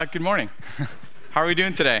Good morning. How are we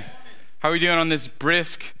doing today? How are we doing on this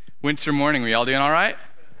brisk winter morning? We all doing all right?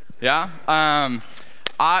 Yeah?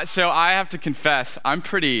 So I have to confess, I'm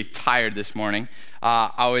pretty tired this morning.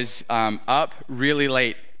 I was up really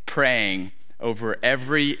late praying over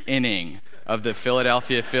every inning of the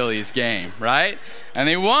Philadelphia Phillies game, right? And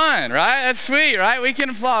they won, right? That's sweet, right? We can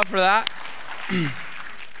applaud for that.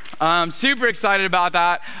 I'm super excited about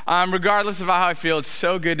that. Regardless of how I feel, it's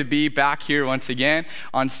so good to be back here once again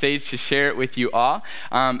on stage to share it with you all.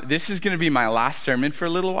 This is going to be my last sermon for a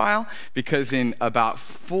little while because in about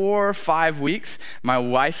 4 or 5 weeks, my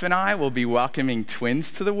wife and I will be welcoming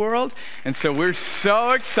twins to the world. And so we're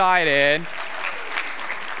so excited.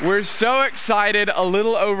 We're so excited, a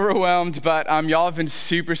little overwhelmed, but y'all have been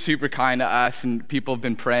super, super kind to us, and people have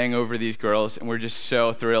been praying over these girls, and we're just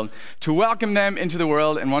so thrilled to welcome them into the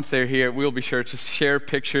world. And once they're here, we'll be sure to share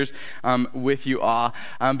pictures with you all.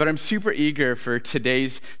 But I'm super eager for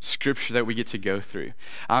today's scripture that we get to go through,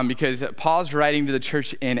 because Paul's writing to the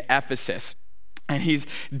church in Ephesus. And he's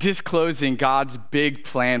disclosing God's big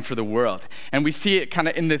plan for the world. And we see it kind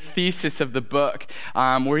of in the thesis of the book,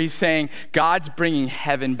 where he's saying God's bringing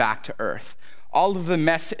heaven back to earth. All of the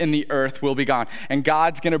mess in the earth will be gone, and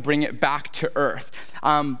God's going to bring it back to earth.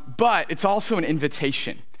 But it's also an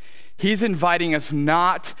invitation. He's inviting us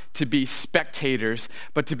not to be spectators,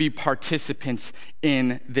 but to be participants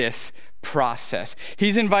in this process.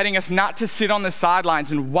 He's inviting us not to sit on the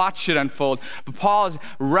sidelines and watch it unfold. But Paul is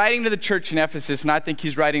writing to the church in Ephesus, and I think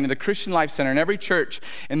he's writing to the Christian Life Center and every church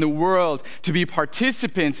in the world to be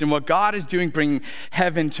participants in what God is doing, bringing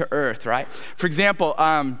heaven to earth, right? For example,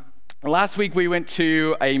 last week we went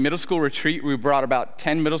to a middle school retreat. We brought about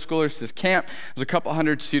 10 middle schoolers to this camp. There's a couple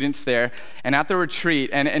hundred students there. And at the retreat,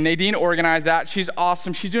 and Nadine organized that. She's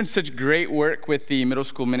awesome. She's doing such great work with the middle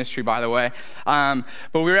school ministry, by the way. But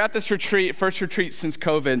we were at this retreat, first retreat since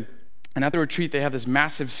COVID. And at the retreat, they have this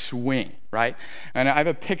massive swing, right? And I have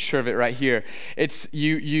a picture of it right here. It's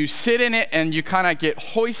you sit in it and you kind of get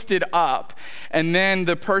hoisted up, and then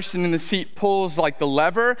the person in the seat pulls like the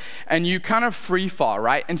lever and you kind of free fall,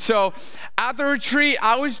 right? And so at the retreat,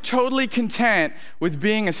 I was totally content with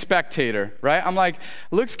being a spectator, right? I'm like,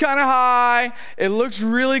 looks kind of high. It looks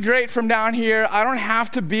really great from down here. I don't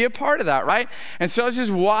have to be a part of that, right? And so I was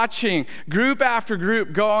just watching group after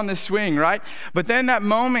group go on the swing, right? But then that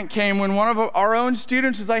moment came when one of our own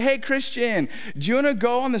students was like, hey, Christian, do you want to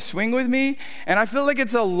go on the swing with me? And I feel like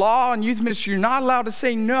it's a law in youth ministry. You're not allowed to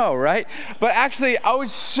say no, right? But actually, I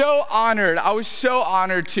was so honored. I was so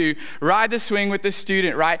honored to ride the swing with this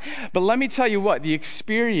student, right? But let me tell you what, the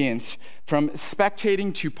experience from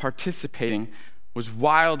spectating to participating was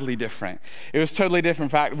wildly different. It was totally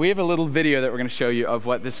different. In fact, we have a little video that we're going to show you of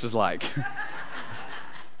what this was like.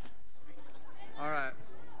 All right.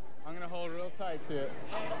 I'm going to hold real tight to it.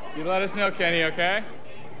 You let us know, Kenny, okay?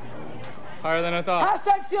 It's higher than I thought.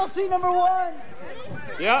 Hashtag CLC number 1.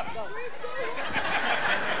 Yep.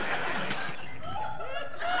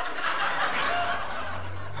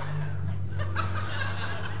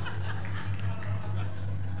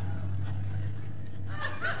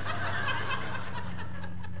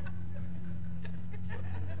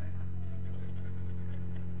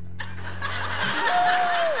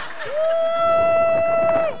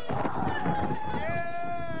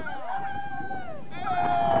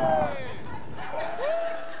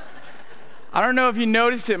 I don't know if you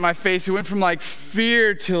noticed it in my face. It went from like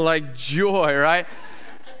fear to like joy, right?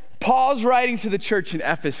 Paul's writing to the church in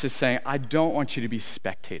Ephesus saying, I don't want you to be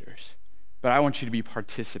spectators, but I want you to be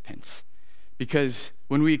participants. Because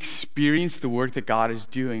when we experience the work that God is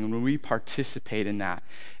doing, and when we participate in that,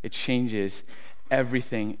 it changes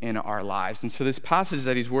everything in our lives. And so this passage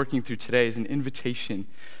that he's working through today is an invitation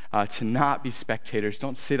to not be spectators.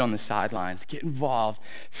 Don't sit on the sidelines. Get involved.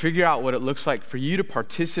 Figure out what it looks like for you to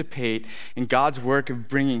participate in God's work of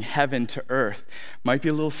bringing heaven to earth. Might be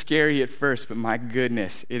a little scary at first, but my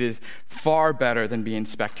goodness, it is far better than being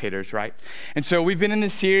spectators, right? And so we've been in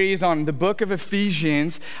this series on the book of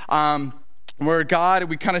Ephesians, where God,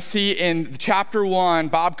 we kind of see in chapter 1,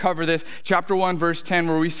 Bob covered this, chapter 1, verse 10,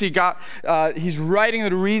 where we see God, he's writing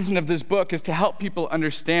the reason of this book is to help people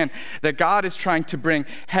understand that God is trying to bring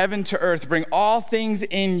heaven to earth, bring all things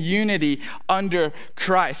in unity under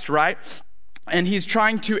Christ, right? And he's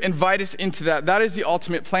trying to invite us into that. That is the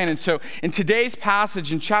ultimate plan. And so in today's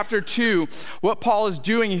passage, in chapter 2, what Paul is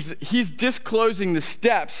doing is he's disclosing the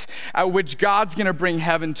steps at which God's going to bring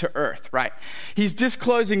heaven to earth, right? He's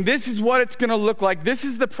disclosing this is what it's going to look like. This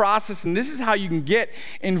is the process, and this is how you can get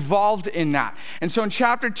involved in that. And so in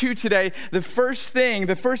chapter 2 today, the first thing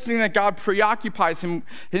that God preoccupies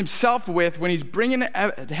himself with when he's bringing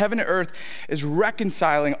heaven to earth is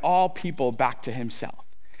reconciling all people back to himself,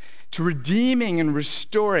 to redeeming and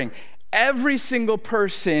restoring every single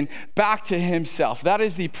person back to himself. That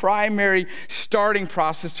is the primary starting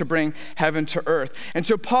process to bring heaven to earth. And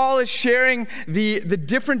so Paul is sharing the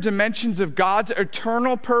different dimensions of God's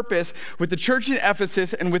eternal purpose with the church in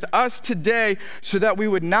Ephesus and with us today, so that we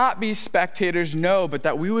would not be spectators, no, but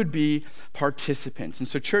that we would be participants. And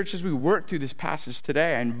so church, as we work through this passage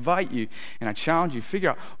today, I invite you and I challenge you, figure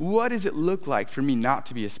out, what does it look like for me not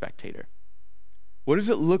to be a spectator? What does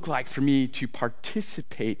it look like for me to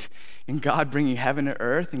participate in God bringing heaven to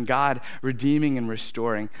earth and God redeeming and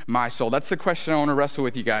restoring my soul? That's the question I want to wrestle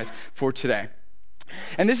with you guys for today.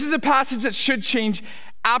 And this is a passage that should change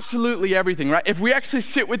absolutely everything, right? If we actually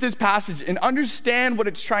sit with this passage and understand what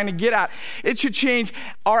it's trying to get at, it should change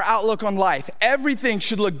our outlook on life. Everything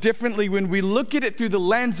should look differently when we look at it through the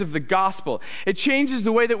lens of the gospel. It changes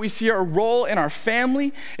the way that we see our role in our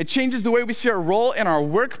family. It changes the way we see our role in our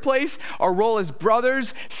workplace, our role as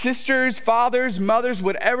brothers, sisters, fathers, mothers,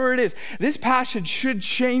 whatever it is. This passage should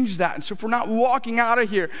change that. And so if we're not walking out of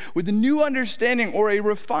here with a new understanding or a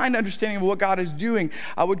refined understanding of what God is doing,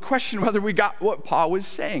 I would question whether we got what Paul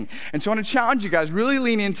was saying. And so I want to challenge you guys, really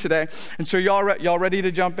lean in today. And so y'all ready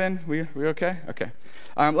to jump in? We okay? Okay.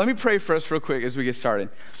 Let me pray for us real quick as we get started.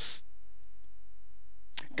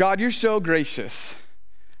 God, you're so gracious.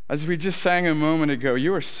 As we just sang a moment ago,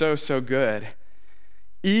 you are so, so good.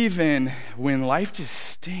 Even when life just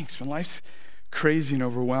stinks, when life's crazy and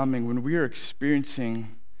overwhelming, when we are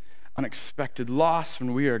experiencing unexpected loss,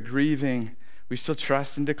 when we are grieving, we still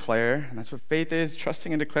trust and declare, and that's what faith is,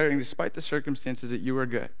 trusting and declaring despite the circumstances that you are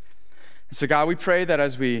good. And so God, we pray that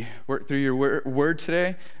as we work through your word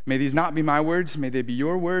today, may these not be my words, may they be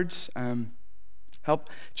your words. Help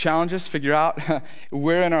challenge us, figure out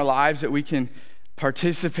where in our lives that we can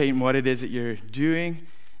participate in what it is that you're doing.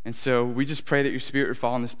 And so we just pray that your Spirit would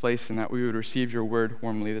fall in this place and that we would receive your word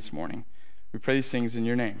warmly this morning. We pray these things in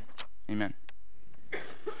your name. Amen.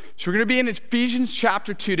 So we're going to be in Ephesians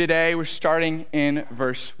chapter 2 today. We're starting in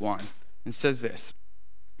verse 1. It says this: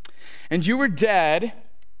 "And you were dead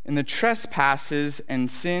in the trespasses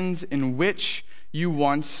and sins in which you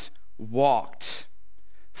once walked,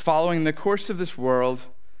 following the course of this world,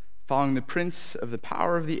 following the prince of the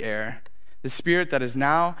power of the air, the spirit that is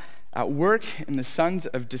now at work in the sons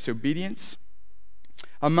of disobedience,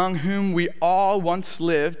 among whom we all once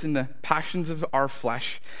lived in the passions of our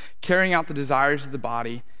flesh, carrying out the desires of the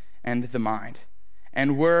body and the mind,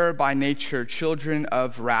 and were by nature children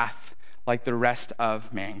of wrath like the rest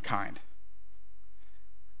of mankind."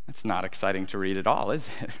 That's not exciting to read at all, is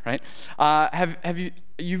it? Right? Have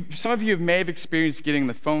you? Some of you may have experienced getting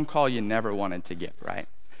the phone call you never wanted to get, right?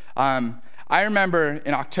 I remember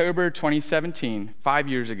in October 2017, 5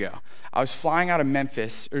 years ago, I was flying out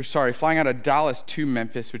of Dallas to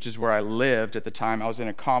Memphis, which is where I lived at the time. I was in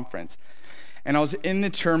a conference, and I was in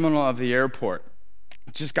the terminal of the airport.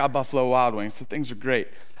 Just got Buffalo Wild Wings, so things are great.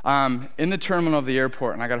 In the terminal of the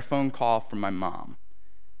airport, and I got a phone call from my mom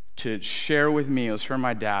to share with me, it was from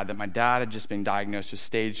my dad, that my dad had just been diagnosed with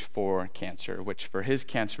stage 4 cancer, which for his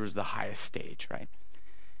cancer was the highest stage, right?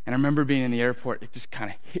 And I remember being in the airport, it just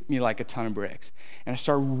kind of hit me like a ton of bricks. And I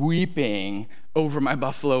started weeping over my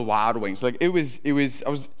Buffalo Wild Wings.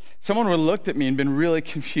 Someone would have looked at me and been really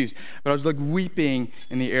confused, but I was like weeping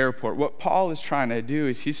in the airport. What Paul is trying to do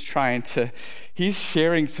is he's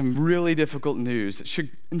sharing some really difficult news that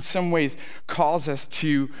should in some ways cause us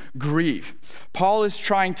to grieve. Paul is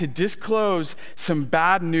trying to disclose some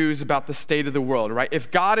bad news about the state of the world, right? If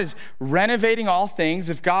God is renovating all things,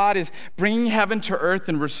 if God is bringing heaven to earth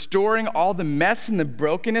and restoring all the mess and the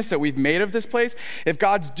brokenness that we've made of this place, if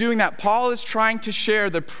God's doing that, Paul is trying to share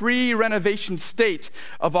the pre-renovation state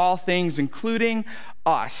of all things, including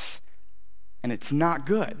us. And it's not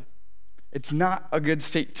good. It's not a good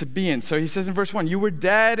state to be in. So he says in verse 1, "You were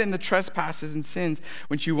dead in the trespasses and sins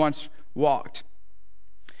which you once walked."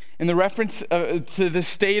 In the reference to the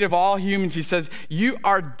state of all humans, he says, you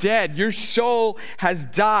are dead. Your soul has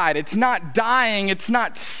died. It's not dying. It's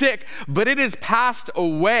not sick, but it is passed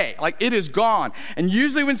away. Like it is gone. And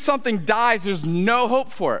usually when something dies, there's no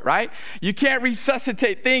hope for it, right? You can't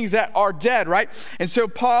resuscitate things that are dead, right? And so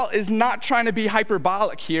Paul is not trying to be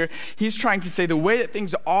hyperbolic here. He's trying to say the way that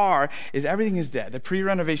things are is everything is dead, the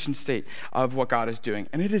pre-renovation state of what God is doing.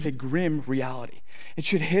 And it is a grim reality. It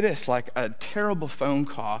should hit us like a terrible phone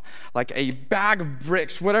call, like a bag of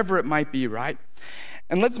bricks, whatever it might be, right?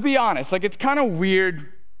 And let's be honest, like it's kind of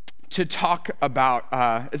weird to talk about,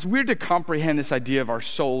 it's weird to comprehend this idea of our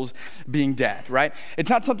souls being dead, right? It's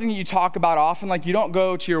not something that you talk about often. Like you don't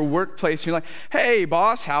go to your workplace and you're like, hey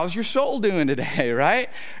boss, how's your soul doing today, right?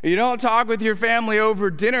 You don't talk with your family over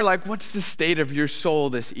dinner like, what's the state of your soul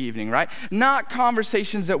this evening, right? Not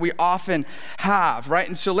conversations that we often have, right?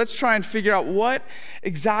 And so let's try and figure out what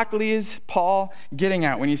exactly is Paul getting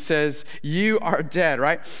at when he says, you are dead,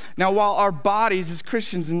 right? Now, while our bodies as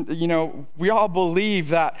Christians, and we all believe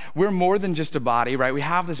that we're more than just a body, right? We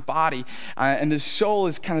have this body, and the soul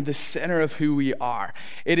is kind of the center of who we are.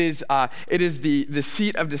 It is the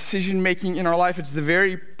seat of decision making in our life. It's the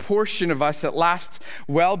very portion of us that lasts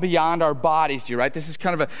well beyond our bodies here, right? This is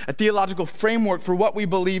kind of a theological framework for what we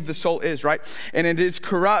believe the soul is, right? And it is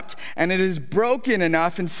corrupt, and it is broken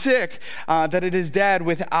enough and sick that it is dead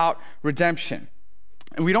without redemption.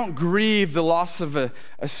 And we don't grieve the loss of a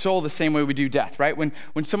soul the same way we do death, right? When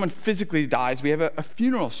someone physically dies, we have a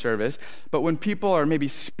funeral service, but when people are maybe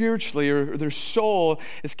spiritually or their soul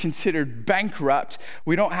is considered bankrupt,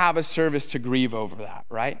 we don't have a service to grieve over that,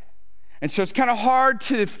 right? And so it's kind of hard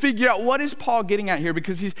to figure out what is Paul getting at here,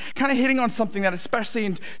 because he's kind of hitting on something that, especially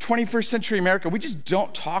in 21st century America, we just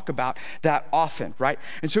don't talk about that often, right?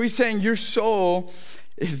 And so he's saying your soul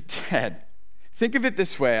is dead. Think of it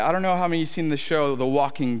this way. I don't know how many of you have seen the show The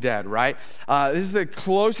Walking Dead, right? This is the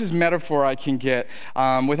closest metaphor I can get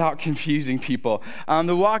without confusing people.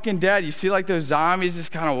 The Walking Dead, you see like those zombies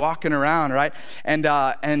just kind of walking around, right? And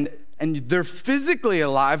they're physically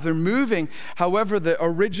alive, they're moving. However, the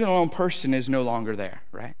original person is no longer there,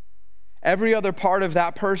 right? Every other part of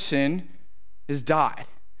that person is died.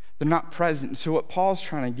 They're not present. So what Paul's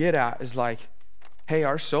trying to get at is like, hey,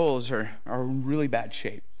 our souls are in really bad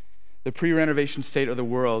shape. The pre-renovation state of the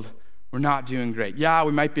world, we're not doing great. Yeah,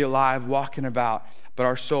 we might be alive, walking about, but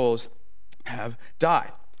our souls have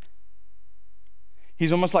died.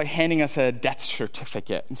 He's almost like handing us a death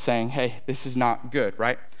certificate and saying, hey, this is not good,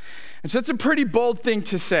 right? And so that's a pretty bold thing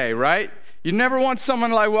to say, right? You never want someone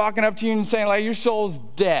like walking up to you and saying like, your soul's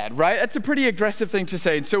dead, right? That's a pretty aggressive thing to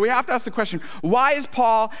say. And so we have to ask the question, why is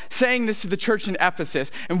Paul saying this to the church in Ephesus?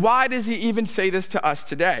 And why does he even say this to us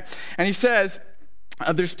today? And he says,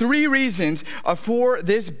 there's three reasons for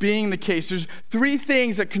this being the case. There's three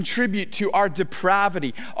things that contribute to our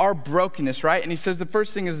depravity, our brokenness, right? And he says the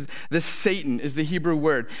first thing is the Satan is the Hebrew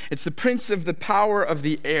word. It's the prince of the power of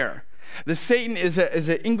the air. The Satan is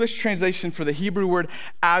an English translation for the Hebrew word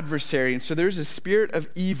adversary. And so there's a spirit of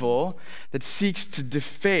evil that seeks to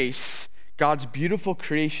deface God's beautiful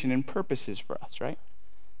creation and purposes for us, right?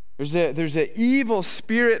 There's an evil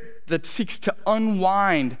spirit that seeks to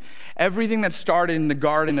unwind everything that started in the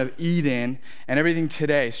Garden of Eden and everything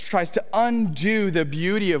today. It tries to undo the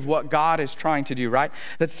beauty of what God is trying to do, right?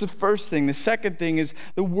 That's the first thing. The second thing is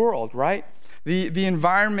the world, right? The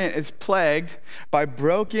environment is plagued by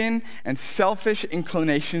broken and selfish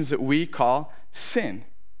inclinations that we call sin.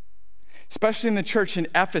 Especially in the church in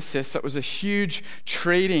Ephesus, that was a huge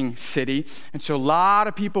trading city. And so a lot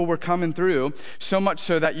of people were coming through, so much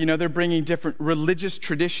so that, they're bringing different religious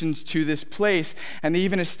traditions to this place. And they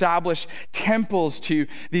even established temples to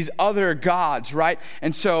these other gods, right?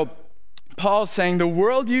 And so Paul's saying the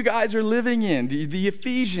world you guys are living in, the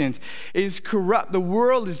Ephesians, is corrupt. The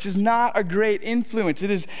world is just not a great influence. It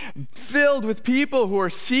is filled with people who are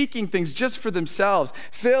seeking things just for themselves,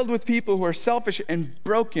 filled with people who are selfish and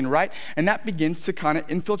broken, right? And that begins to kind of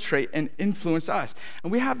infiltrate and influence us.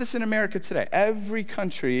 And we have this in America today. Every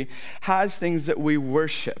country has things that we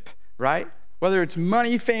worship, right? Whether it's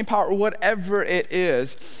money, fame, power, or whatever it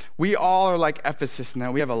is, we all are like Ephesus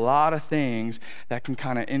now. We have a lot of things that can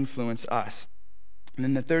kind of influence us. And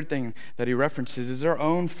then the third thing that he references is our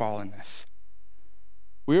own fallenness.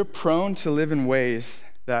 We are prone to live in ways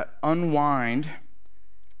that unwind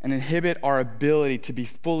and inhibit our ability to be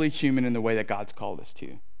fully human in the way that God's called us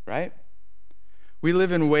to, right? We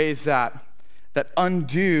live in ways that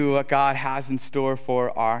undo what God has in store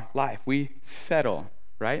for our life. We settle,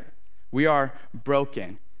 right? We are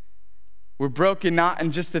broken. We're broken not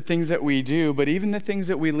in just the things that we do, but even the things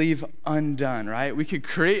that we leave undone, right? We could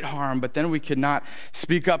create harm, but then we could not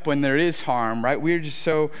speak up when there is harm, right? We're just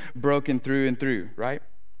so broken through and through, right?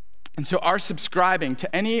 And so our subscribing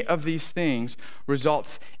to any of these things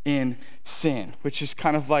results in sin, which is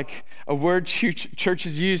kind of like a word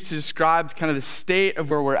churches use to describe kind of the state of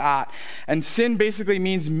where we're at. And sin basically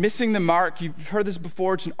means missing the mark. You've heard this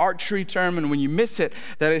before. It's an archery term, and when you miss it,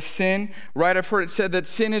 that is sin, right? I've heard it said that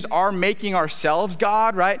sin is our making ourselves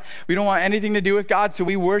God, right? We don't want anything to do with God, so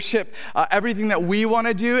we worship everything that we want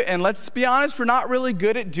to do. And let's be honest, we're not really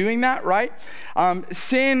good at doing that, right?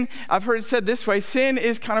 Sin, I've heard it said this way, sin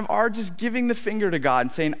is kind of our just giving the finger to God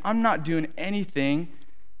and saying, I'm not doing anything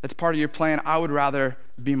that's part of your plan. I would rather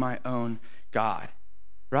be my own God,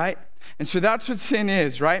 right? And so that's what sin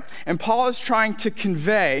is, right? And Paul is trying to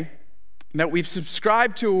convey that we've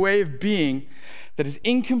subscribed to a way of being that is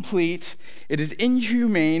incomplete, it is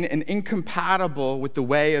inhumane and incompatible with the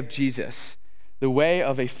way of Jesus, the way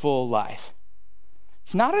of a full life.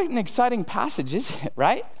 It's not an exciting passage, is it,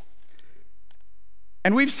 right?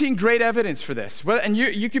 And we've seen great evidence for this. And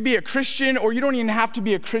you could be a Christian, or you don't even have to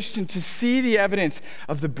be a Christian to see the evidence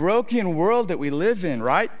of the broken world that we live in,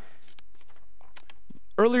 right?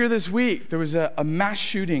 Earlier this week, there was a mass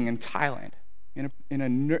shooting in Thailand, in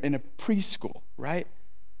a preschool, right?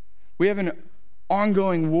 We have an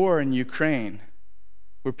ongoing war in Ukraine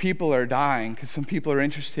where people are dying because some people are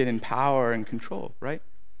interested in power and control, right?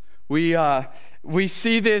 We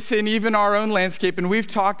see this in even our own landscape, and we've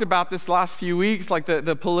talked about this last few weeks, like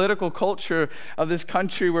the political culture of this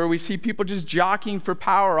country where we see people just jockeying for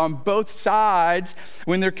power on both sides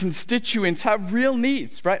when their constituents have real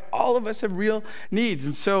needs, right? All of us have real needs.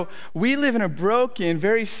 And so we live in a broken,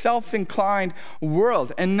 very self-inclined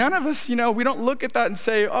world. And none of us, we don't look at that and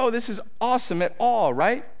say, oh, this is awesome at all,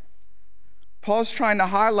 right? Paul's trying to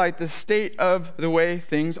highlight the state of the way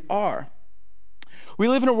things are. We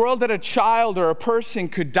live in a world that a child or a person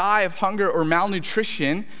could die of hunger or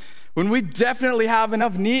malnutrition when we definitely have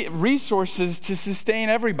enough resources to sustain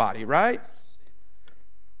everybody, right?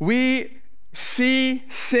 We see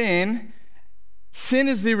sin. Sin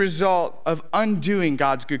is the result of undoing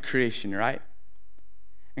God's good creation, right?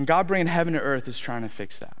 And God bringing heaven to earth is trying to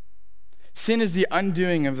fix that. Sin is the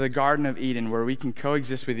undoing of the Garden of Eden where we can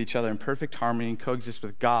coexist with each other in perfect harmony and coexist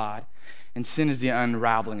with God. And sin is the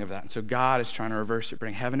unraveling of that. And so God is trying to reverse it,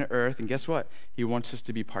 bring heaven to earth. And guess what? He wants us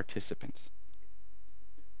to be participants.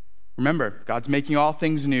 Remember, God's making all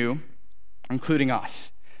things new, including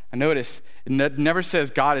us. And notice, it never says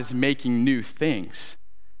God is making new things.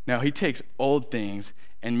 No, he takes old things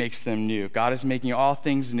and makes them new. God is making all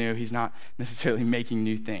things new. He's not necessarily making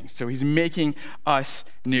new things. So he's making us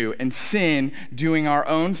new. And sin, doing our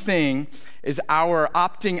own thing, is our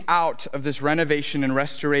opting out of this renovation and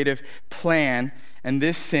restorative plan. And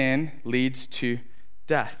this sin leads to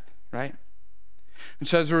death, right? And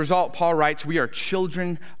so as a result, Paul writes, we are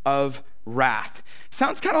children of wrath.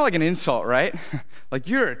 Sounds kind of like an insult, right? Like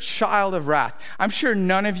you're a child of wrath. I'm sure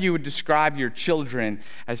none of you would describe your children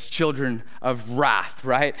as children of wrath,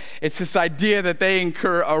 right? It's this idea that they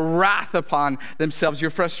incur a wrath upon themselves,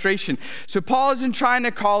 your frustration. So Paul isn't trying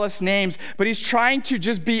to call us names, but he's trying to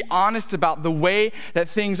just be honest about the way that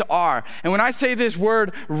things are. And when I say this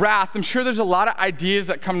word wrath, I'm sure there's a lot of ideas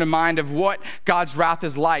that come to mind of what God's wrath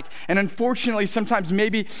is like. And unfortunately, sometimes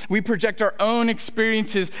maybe we project our own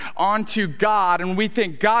experiences onto God, and we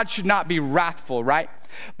think God should not be wrathful, right?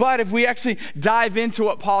 But if we actually dive into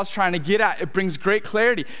what Paul's trying to get at, it brings great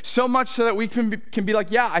clarity. So much so that we can be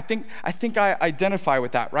like, yeah, I think I identify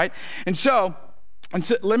with that, right? And so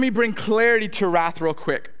let me bring clarity to wrath real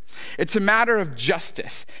quick. It's a matter of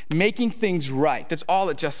justice, making things right. That's all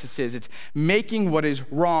that justice is. It's making what is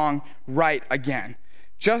wrong right again.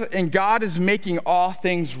 And God is making all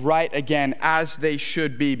things right again as they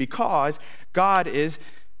should be because God is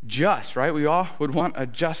just, right? We all would want a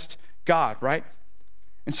just God, right?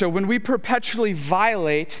 And so when we perpetually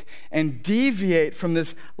violate and deviate from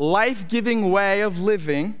this life-giving way of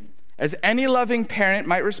living, as any loving parent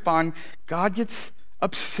might respond, God gets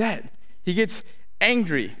upset. He gets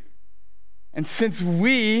angry. And since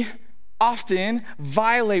we often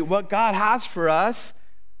violate what God has for us,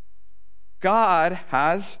 God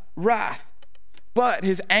has wrath. But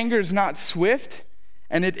his anger is not swift,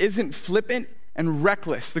 and it isn't flippant and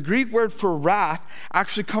reckless. The Greek word for wrath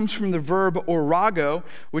actually comes from the verb orago,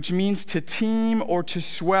 which means to teem or to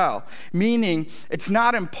swell, meaning it's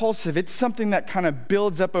not impulsive. It's something that kind of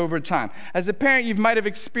builds up over time. As a parent, you might have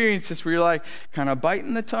experienced this where you're like kind of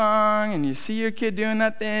biting the tongue and you see your kid doing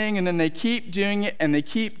that thing and then they keep doing it and they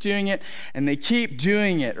keep doing it and they keep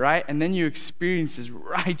doing it, right? And then you experience this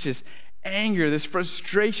righteous anger, this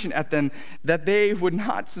frustration at them that they would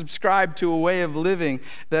not subscribe to a way of living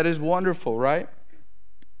that is wonderful, right?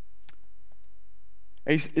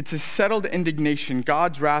 It's a settled indignation.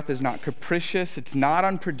 God's wrath is not capricious. It's not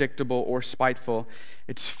unpredictable or spiteful.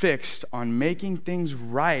 It's fixed on making things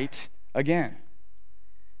right again.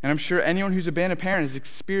 And I'm sure anyone who's been a parent has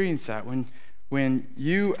experienced that. When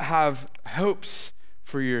you have hopes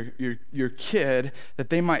for your kid that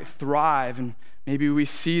they might thrive, and maybe we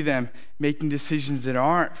see them making decisions that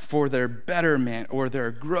aren't for their betterment or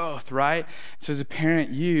their growth, right? So as a parent,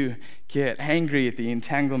 you get angry at the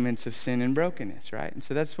entanglements of sin and brokenness, right? And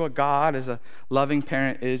so that's what God, as a loving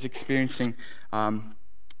parent, is experiencing. And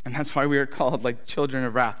that's why we are called like children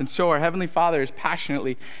of wrath. And so our Heavenly Father is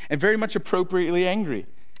passionately and very much appropriately angry.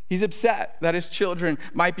 He's upset that his children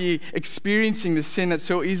might be experiencing the sin that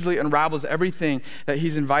so easily unravels everything that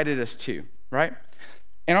he's invited us to, right?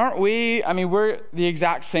 And aren't we, we're the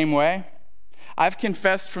exact same way. I've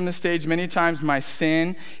confessed from the stage many times my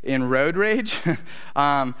sin in road rage,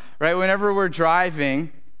 right? Whenever we're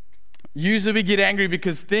driving, usually we get angry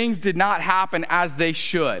because things did not happen as they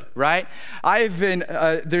should, right?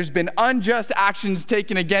 There's been unjust actions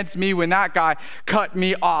taken against me when that guy cut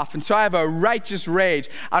me off. And so I have a righteous rage.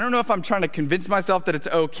 I don't know if I'm trying to convince myself that it's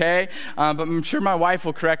okay, but I'm sure my wife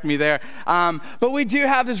will correct me there. But we do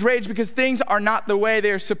have this rage because things are not the way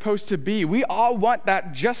they're supposed to be. We all want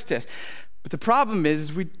that justice. But the problem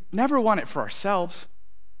is we never want it for ourselves.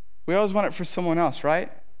 We always want it for someone else,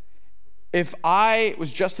 right? If I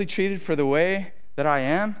was justly treated for the way that I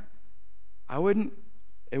am, it wouldn't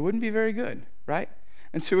be very good, right?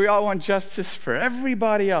 And so we all want justice for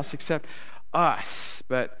everybody else except us.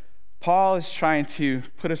 But Paul is trying to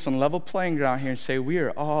put us on level playing ground here and say we are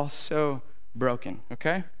all so broken,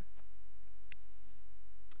 okay?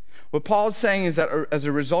 What Paul is saying is that as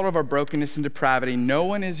a result of our brokenness and depravity, no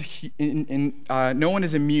one is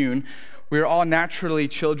immune. We are all naturally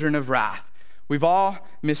children of wrath. We've all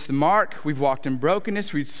missed the mark. We've walked in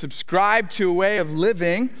brokenness. We've subscribed to a way of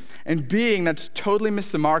living and being that's totally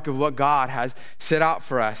missed the mark of what God has set out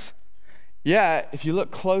for us. Yet, if you look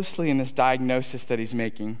closely in this diagnosis that he's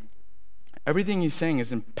making, everything he's saying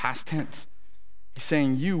is in past tense. He's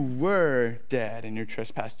saying you were dead in your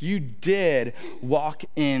trespass. You did walk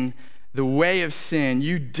in the way of sin.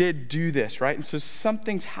 You did do this, right? And so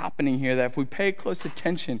something's happening here that if we pay close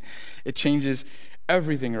attention, it changes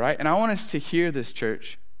everything, right? And I want us to hear this,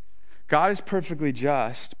 church. God is perfectly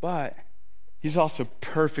just, but he's also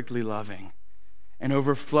perfectly loving and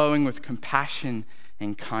overflowing with compassion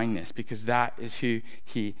and kindness, because that is who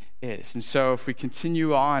he is. And so if we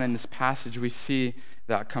continue on in this passage, we see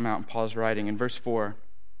that come out in Paul's writing in verse 4.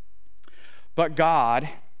 But God,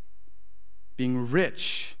 being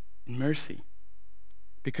rich in mercy,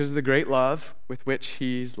 because of the great love with which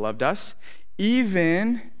he's loved us,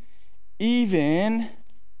 even when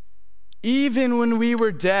we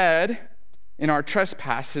were dead in our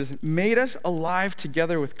trespasses, made us alive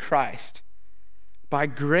together with Christ. By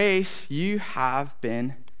grace you have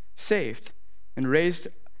been saved, and raised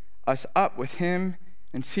us up with him,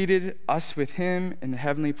 and seated us with him in the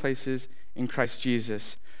heavenly places in Christ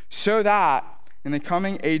Jesus, so that in the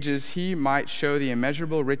coming ages he might show the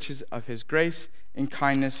immeasurable riches of his grace and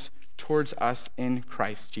kindness towards us in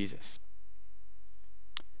Christ Jesus.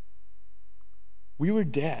 We were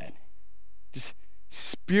dead, just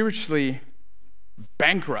spiritually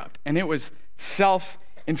bankrupt, and it was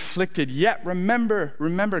self-inflicted. Yet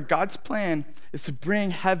remember, God's plan is to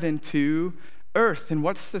bring heaven to earth. And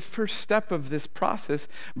what's the first step of this process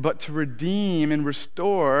but to redeem and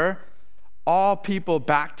restore all people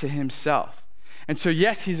back to himself? And so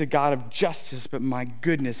yes, he's a God of justice, but my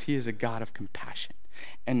goodness, he is a God of compassion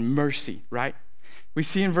and mercy, right? We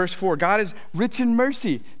see in verse 4, God is rich in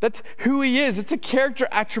mercy. That's who he is. It's a character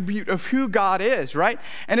attribute of who God is, right?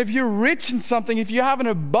 And if you're rich in something, if you have an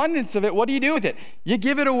abundance of it, what do you do with it? You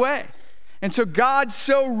give it away. And so God's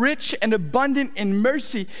so rich and abundant in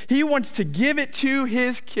mercy, he wants to give it to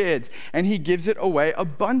his kids, and he gives it away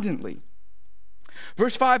abundantly.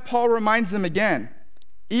 Verse 5, Paul reminds them again,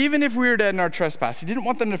 even if we were dead in our trespass, he didn't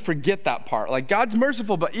want them to forget that part. Like, God's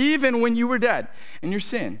merciful, but even when you were dead in your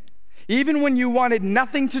sin, even when you wanted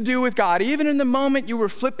nothing to do with God, even in the moment you were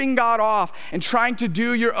flipping God off and trying to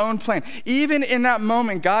do your own plan, even in that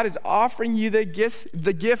moment, God is offering you the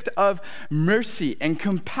gift of mercy and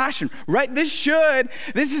compassion, right? This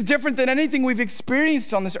is different than anything we've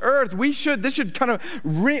experienced on this earth. This should kind of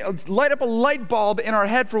light up a light bulb in our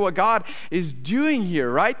head for what God is doing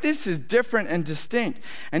here, right? This is different and distinct.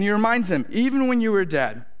 And he reminds them, even when you were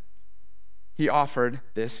dead, he offered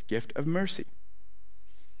this gift of mercy.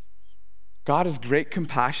 God has great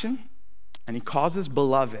compassion, And he calls us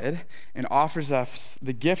beloved and offers us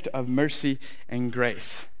the gift of mercy and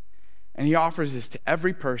grace. And he offers this to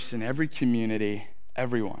every person, every community,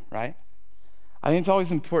 everyone, right? I think it's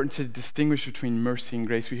always important to distinguish between mercy and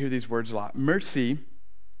grace. We hear these words a lot. Mercy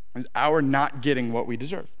is our not getting what we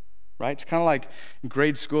deserve, right? It's kind of like in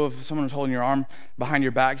grade school, if someone was holding your arm behind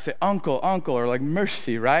your back, you say, uncle, or like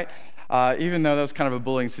mercy, right? Even though that was kind of a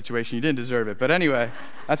bullying situation, you didn't deserve it. But anyway,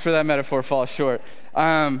 that's where that metaphor falls short.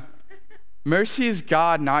 Mercy is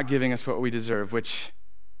God not giving us what we deserve, which,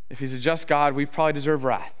 if he's a just God, we probably deserve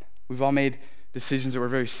wrath. We've all made decisions that were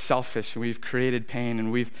very selfish, and we've created pain,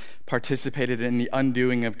 and we've participated in the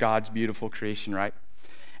undoing of God's beautiful creation, right?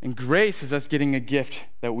 And grace is us getting a gift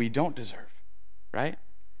that we don't deserve, right?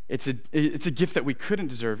 It's a gift that we couldn't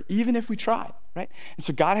deserve, even if we tried, right? And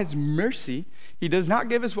so God has mercy. He does not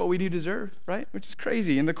give us what we do deserve, right? Which is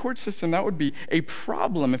crazy. In the court system, that would be a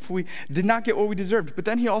problem if we did not get what we deserved. But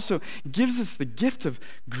then he also gives us the gift of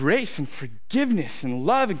grace and forgiveness and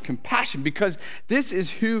love and compassion, because this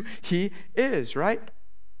is who he is, right?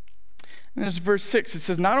 And there's verse 6. It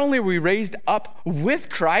says, not only are we raised up with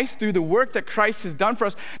Christ through the work that Christ has done for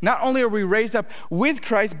us, not only are we raised up with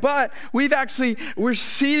Christ, but we're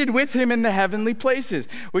seated with him in the heavenly places.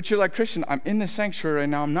 Which you're like, Christian, I'm in the sanctuary right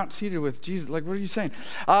now. I'm not seated with Jesus. Like, what are you saying?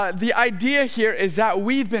 The idea here is that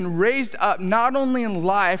we've been raised up not only in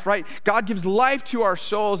life, right? God gives life to our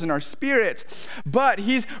souls and our spirits, but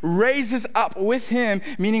he's raised us up with him,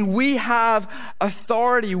 meaning we have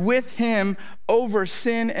authority with him over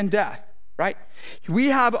sin and death. Right? We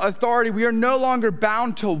have authority. We are no longer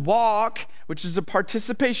bound to walk, which is a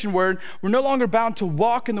participation word. We're no longer bound to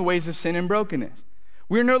walk in the ways of sin and brokenness.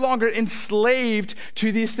 We're no longer enslaved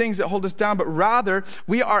to these things that hold us down, but rather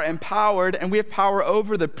we are empowered, and we have power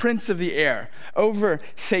over the prince of the air, over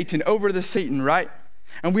Satan, right?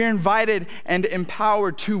 And we are invited and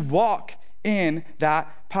empowered to walk in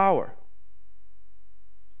that power.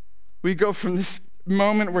 We go from this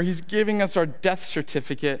moment where he's giving us our death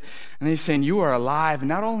certificate, and he's saying, you are alive. And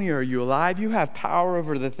not only are you alive, you have power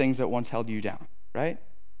over the things that once held you down, right?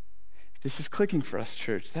 If this is clicking for us,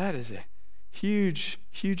 church, that is a huge,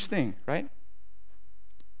 huge thing, right?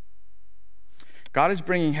 God is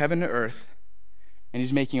bringing heaven to earth, and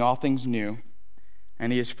he's making all things new.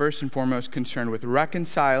 And he is first and foremost concerned with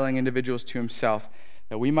reconciling individuals to himself,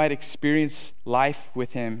 that we might experience life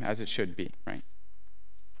with him as it should be, right?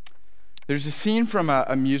 There's a scene from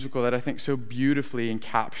a musical that I think so beautifully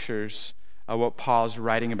encaptures what Paul's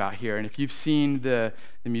writing about here. And if you've seen the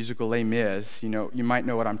musical Les Mis, you might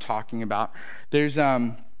know what I'm talking about. There's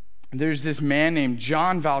this man named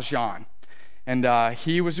Jean Valjean, and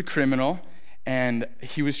he was a criminal, and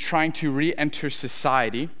he was trying to re-enter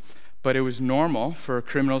society, but it was normal for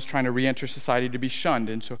criminals trying to re-enter society to be shunned,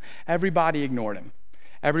 and so everybody ignored him.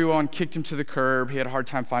 Everyone kicked him to the curb. He had a hard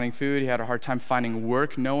time finding food. He had a hard time finding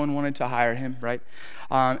work. No one wanted to hire him, right?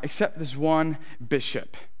 Except this one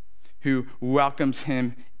bishop who welcomes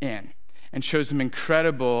him in and shows him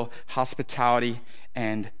incredible hospitality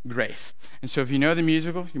and grace. And so if you know the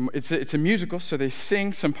musical, it's a musical, so they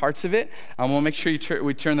sing some parts of it. We'll make sure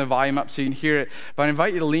we turn the volume up so you can hear it. But I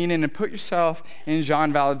invite you to lean in and put yourself in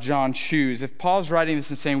Jean Valjean's shoes. If Paul's writing this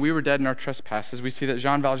and saying, we were dead in our trespasses, we see that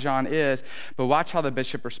Jean Valjean is, but watch how the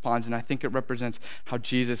bishop responds, and I think it represents how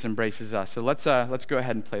Jesus embraces us. So let's go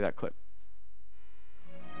ahead and play that clip.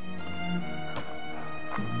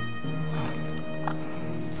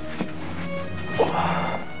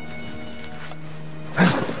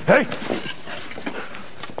 Hey!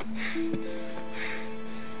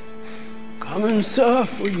 Come and serve,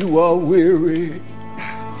 for you are weary,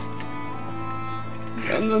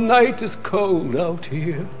 and the night is cold out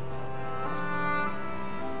here.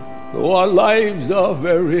 Though our lives are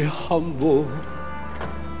very humble,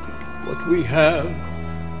 what we have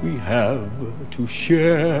to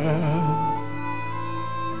share.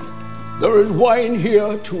 There is wine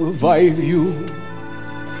here to revive you.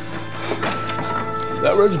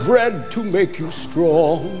 There is bread to make you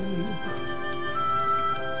strong.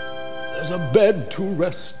 There's a bed to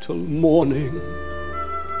rest till morning.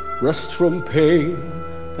 Rest from pain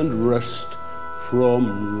and rest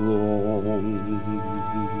from wrong.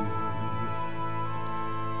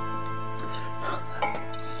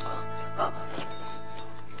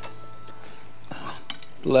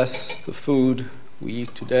 Bless the food we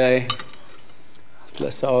eat today.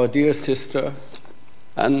 Bless our dear sister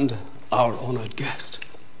and our honored guest.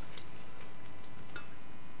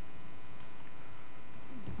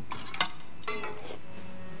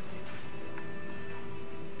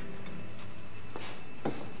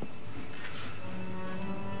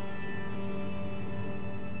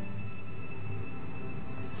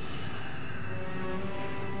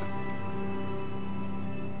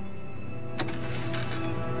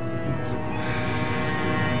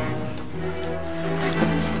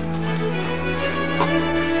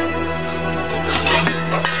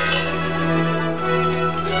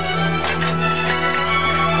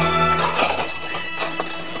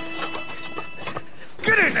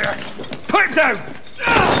 Get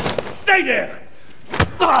down! Stay there!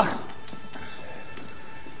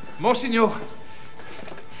 Monsignor,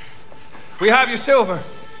 we have your silver.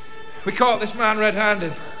 We caught this man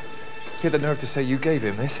red-handed. You had the nerve to say you gave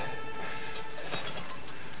him this?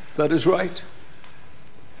 That is right.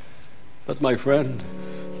 But my friend,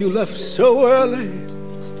 you left so early.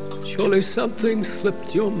 Surely something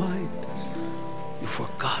slipped your mind. You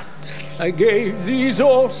forgot. I gave these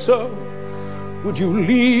also. Would you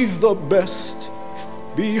leave the best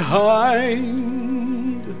behind?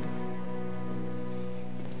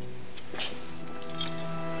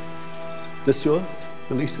 Monsieur,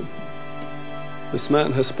 release him. This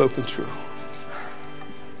man has spoken true.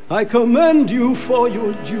 I commend you for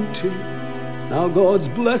your duty. Now God's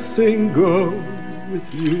blessing go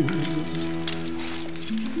with you.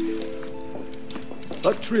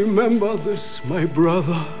 But remember this, my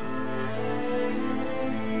brother.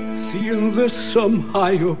 See in this some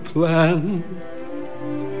higher plan.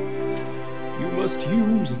 You must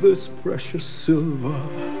use this precious silver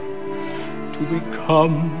to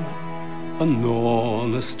become an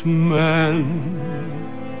honest man.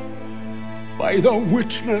 By the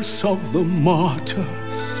witness of the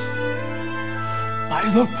martyrs, by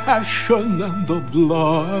the passion and the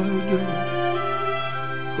blood,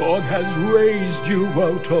 God has raised you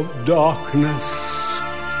out of darkness.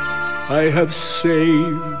 I have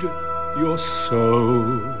saved your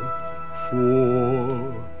soul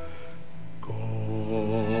for God.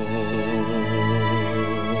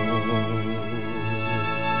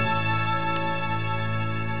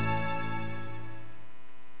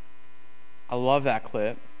 I love that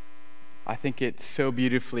clip. I think it so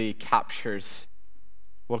beautifully captures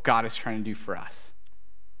what God is trying to do for us.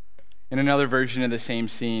 In another version of the same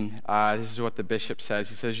scene, this is what the bishop says.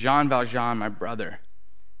 He says, Jean Valjean, my brother,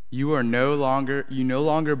 you no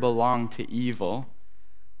longer belong to evil.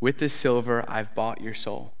 With this silver, I've bought your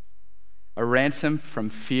soul, a ransom from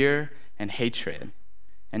fear and hatred.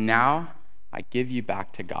 And now I give you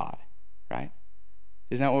back to God, right?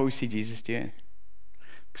 Isn't that what we see Jesus doing?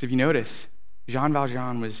 Because if you notice, Jean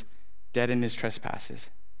Valjean was dead in his trespasses.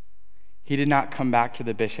 He did not come back to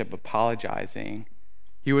the bishop apologizing.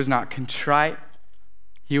 He was not contrite.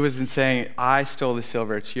 He wasn't saying, I stole the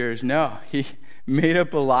silver, it's yours. No, he made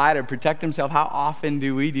up a lie to protect himself. How often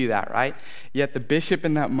do we do that, right? Yet the bishop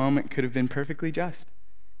in that moment could have been perfectly just.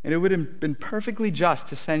 And it would have been perfectly just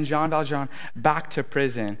to send Jean Valjean back to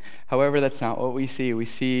prison. However, that's not what we see. We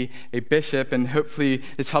see a bishop, and hopefully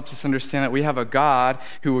this helps us understand that we have a God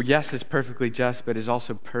who, yes, is perfectly just, but is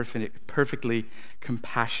also perfectly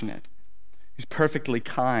compassionate, who's perfectly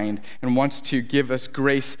kind, and wants to give us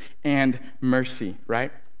grace and mercy,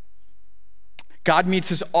 right? God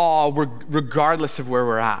meets us all regardless of where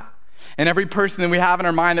we're at. And every person that we have in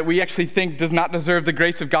our mind that we actually think does not deserve the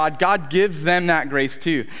grace of God, God gives them that grace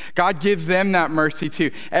too. God gives them that mercy too.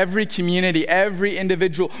 Every community, every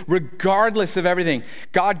individual, regardless of everything,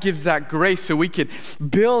 God gives that grace so we could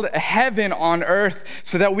build heaven on earth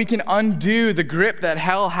so that we can undo the grip that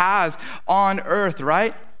hell has on earth,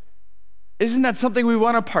 right? Isn't that something we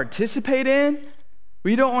want to participate in?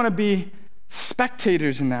 We don't want to be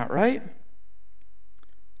spectators in that, right?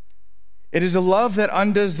 It is a love that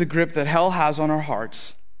undoes the grip that hell has on our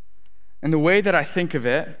hearts. And the way that I think of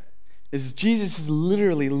it is Jesus is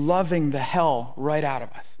literally loving the hell right out of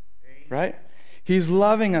us, right? He's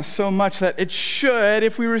loving us so much that it should,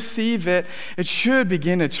 if we receive it, it should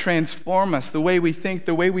begin to transform us, the way we think,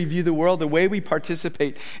 the way we view the world, the way we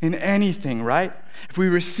participate in anything, right? If we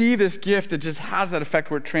receive this gift, it just has that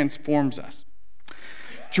effect where it transforms us.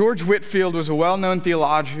 George Whitefield was a well-known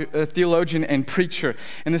theologian and preacher.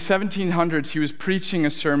 In the 1700s, he was preaching a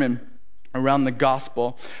sermon around the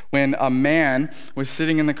gospel when a man was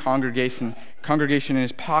sitting in the congregation and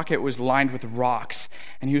his pocket was lined with rocks,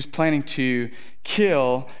 and he was planning to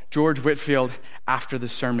kill George Whitefield after the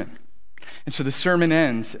sermon. And so the sermon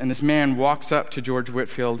ends, and this man walks up to George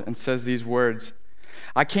Whitefield and says these words,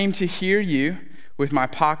 I came to hear you with my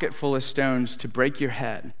pocket full of stones to break your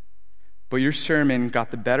head. But your sermon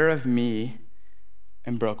got the better of me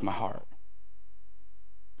and broke my heart.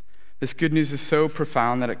 This good news is so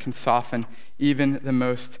profound that it can soften even the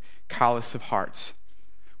most callous of hearts.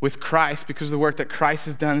 With Christ, because of the work that Christ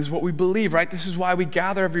has done, is what we believe, right? This is why we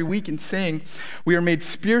gather every week and sing. We are made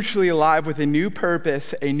spiritually alive with a new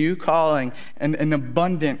purpose, a new calling, and an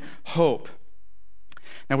abundant hope.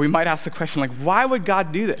 Now, we might ask the question, why would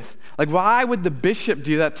God do this? Why would the bishop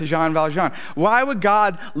do that to Jean Valjean? Why would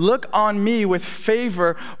God look on me with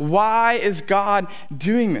favor? Why is God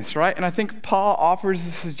doing this, right? And I think Paul offers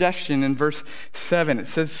a suggestion in verse 7. It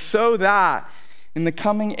says, so that in the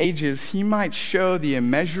coming ages, he might show the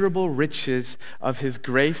immeasurable riches of his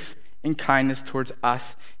grace and kindness towards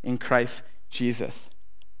us in Christ Jesus.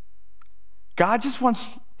 God just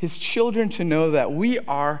wants his children to know that we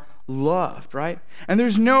are loved, right? And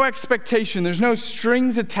there's no expectation, there's no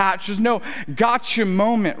strings attached, there's no gotcha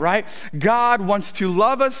moment, right? God wants to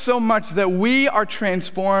love us so much that we are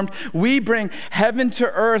transformed, we bring heaven to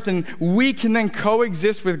earth, and we can then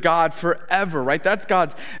coexist with God forever, right? That's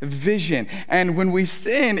God's vision. And when we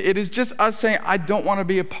sin, it is just us saying, I don't want to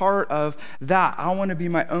be a part of that. I want to be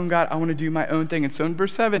my own God. I want to do my own thing. And so in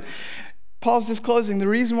verse 7, Paul's disclosing the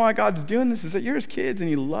reason why God's doing this is that you're his kids and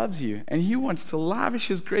he loves you and he wants to lavish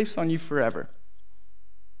his grace on you forever.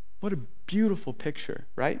 What a beautiful picture,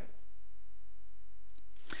 right?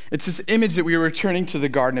 It's this image that we were returning to the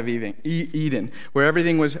Garden of Eden, where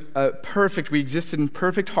everything was perfect. We existed in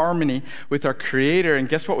perfect harmony with our Creator. And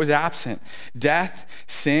guess what was absent? Death,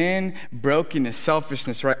 sin, brokenness,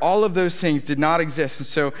 selfishness, right? All of those things did not exist. And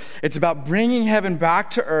so it's about bringing heaven back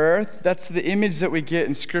to earth. That's the image that we get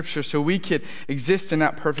in Scripture, so we could exist in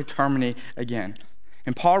that perfect harmony again.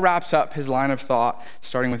 And Paul wraps up his line of thought,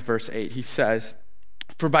 starting with verse 8. He says,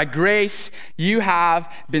 "For by grace you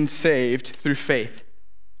have been saved through faith.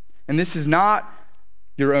 And this is not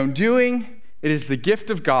your own doing. It is the gift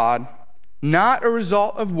of God, not a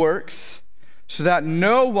result of works, so that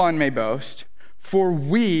no one may boast. For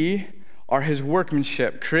we are his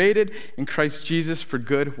workmanship, created in Christ Jesus for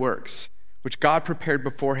good works, which God prepared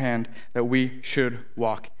beforehand that we should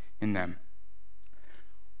walk in them."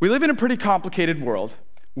 We live in a pretty complicated world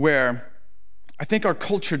where I think our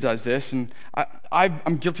culture does this, and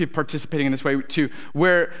I'm guilty of participating in this way too,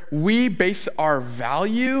 where we base our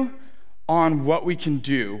value on what we can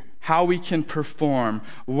do, how we can perform,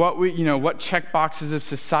 what check boxes of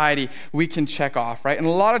society we can check off, right? And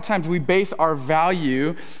a lot of times we base our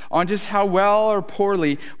value on just how well or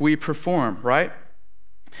poorly we perform, right?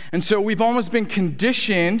 And so we've almost been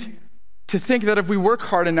conditioned to think that if we work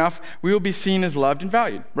hard enough, we will be seen as loved and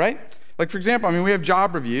valued, right? Like, for example, we have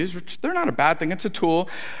job reviews, which they're not a bad thing. It's a tool.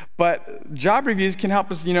 But job reviews can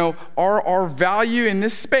help us, our value in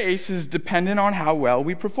this space is dependent on how well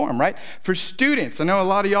we perform, right? For students, I know a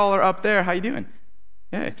lot of y'all are up there. How you doing?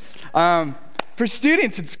 Hey. For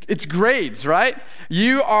students, it's grades, right?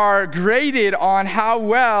 You are graded on how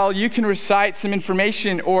well you can recite some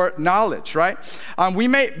information or knowledge, right? We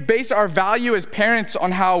may base our value as parents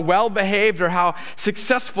on how well-behaved or how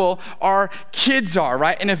successful our kids are,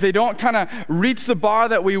 right? And if they don't kind of reach the bar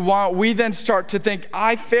that we want, we then start to think,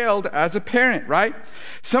 I failed as a parent, right?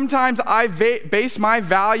 Sometimes I base my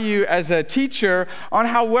value as a teacher on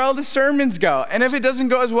how well the sermons go. And if it doesn't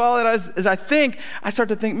go as well as I think, I start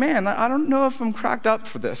to think, man, I don't know if I'm cracked up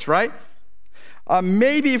for this, right?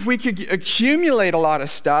 Maybe if we could accumulate a lot of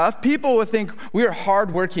stuff, people would think we are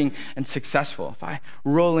hardworking and successful. If I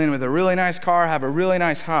roll in with a really nice car, have a really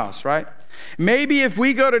nice house, right? Maybe if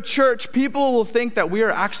we go to church, people will think that we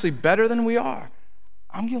are actually better than we are.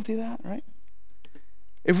 I'm guilty of that, right?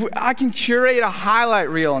 If I can curate a highlight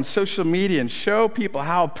reel on social media and show people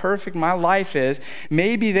how perfect my life is,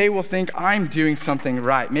 maybe they will think I'm doing something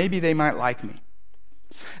right. Maybe they might like me.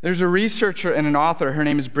 There's a researcher and an author, her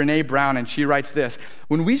name is Brené Brown, and she writes this: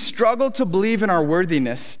 when we struggle to believe in our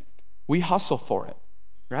worthiness, we hustle for it,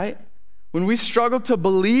 right? When we struggle to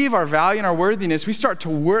believe our value and our worthiness, we start to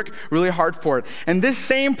work really hard for it. And this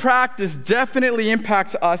same practice definitely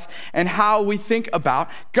impacts us and how we think about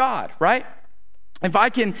God, right? If I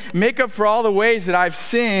can make up for all the ways that I've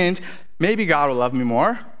sinned, maybe God will love me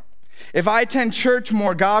more. If I attend church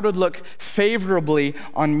more, God would look favorably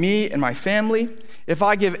on me and my family. If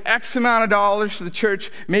I give X amount of dollars to the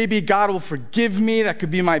church, maybe God will forgive me. That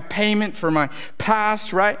could be my payment for my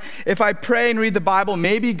past, right? If I pray and read the Bible,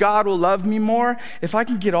 maybe God will love me more. If I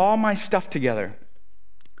can get all my stuff together,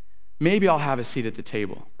 maybe I'll have a seat at the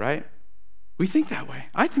table, right? We think that way.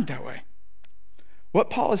 I think that way. What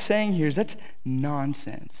Paul is saying here is that's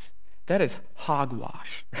nonsense. That is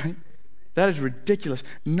hogwash, right? That is ridiculous.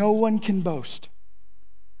 No one can boast.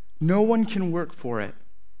 No one can work for it.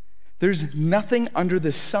 There's nothing under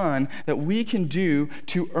the sun that we can do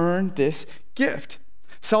to earn this gift.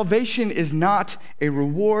 Salvation is not a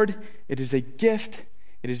reward. It is a gift.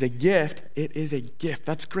 It is a gift. It is a gift.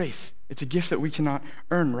 That's grace. It's a gift that we cannot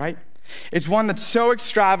earn, right? It's one that's so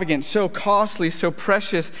extravagant, so costly, so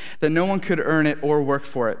precious that no one could earn it or work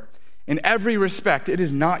for it. In every respect, it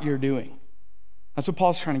is not your doing. That's what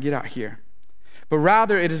Paul's trying to get at here. But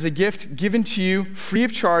rather, it is a gift given to you free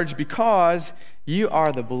of charge because you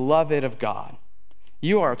are the beloved of God.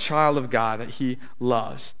 You are a child of God that he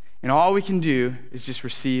loves. And all we can do is just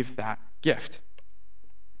receive that gift.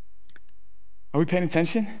 Are we paying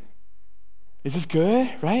attention? Is this good,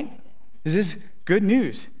 right? Is this good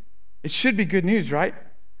news? It should be good news, right?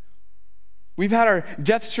 We've had our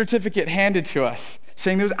death certificate handed to us,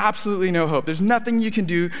 saying there's absolutely no hope. There's nothing you can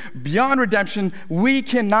do beyond redemption. We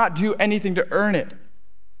cannot do anything to earn it.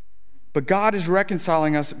 But God is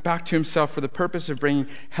reconciling us back to himself for the purpose of bringing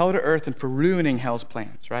hell to earth and for ruining hell's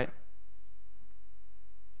plans, right?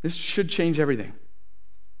 This should change everything.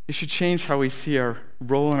 It should change how we see our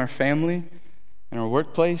role in our family and our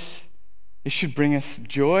workplace. It should bring us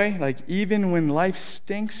joy. Like, even when life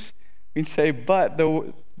stinks, we can say, but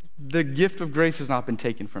the gift of grace has not been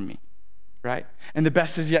taken from me, right? And the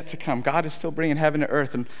best is yet to come. God is still bringing heaven to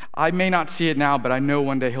earth, and I may not see it now, but I know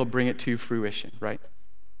one day he'll bring it to fruition, right?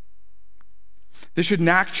 This should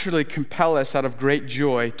naturally compel us out of great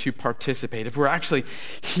joy to participate. If we're actually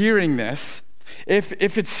hearing this, if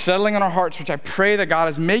it's settling on our hearts, which I pray that God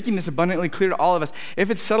is making this abundantly clear to all of us, if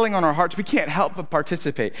it's settling on our hearts, we can't help but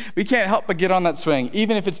participate. We can't help but get on that swing,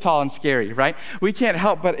 even if it's tall and scary, right? We can't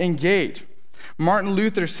help but engage. Martin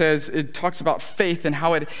Luther says, it talks about faith and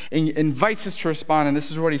how it invites us to respond, and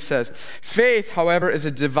this is what he says. Faith, however, is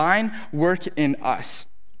a divine work in us.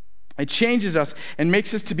 It changes us and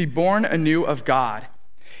makes us to be born anew of God.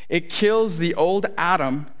 It kills the old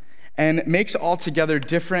Adam and makes altogether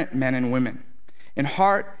different men and women, in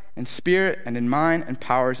heart and spirit and in mind and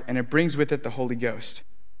powers, and it brings with it the Holy Ghost.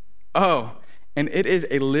 Oh, and it is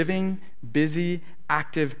a living, busy,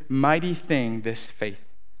 active, mighty thing, this faith.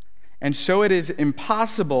 And so it is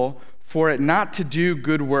impossible for it not to do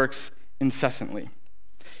good works incessantly.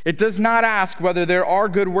 It does not ask whether there are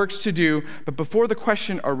good works to do, but before the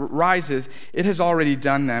question arises, it has already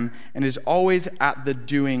done them and is always at the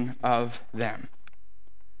doing of them.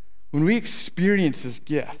 When we experience this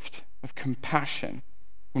gift of compassion,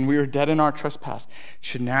 when we are dead in our trespass, it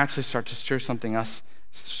should naturally start to stir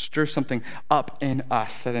something up in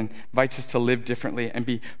us that invites us to live differently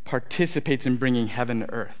and participates in bringing heaven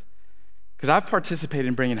to earth. Because I've participated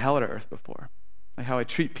in bringing hell to earth before, like how I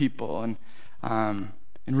treat people and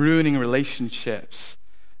ruining relationships,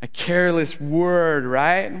 a careless word,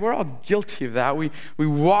 right? And we're all guilty of that. We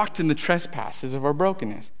walked in the trespasses of our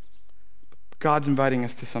brokenness. But God's inviting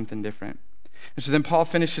us to something different. And so then Paul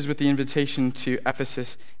finishes with the invitation to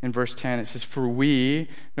Ephesus in verse 10. It says, for we,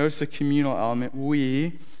 notice the communal element,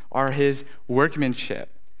 we are his workmanship,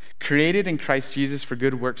 created in Christ Jesus for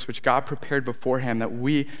good works, which God prepared beforehand that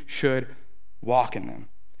we should walk in them.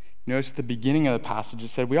 Notice at the beginning of the passage, it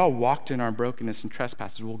said, we all walked in our brokenness and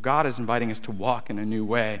trespasses. Well, God is inviting us to walk in a new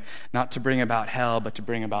way, not to bring about hell, but to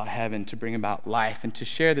bring about heaven, to bring about life, and to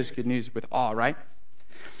share this good news with all, right?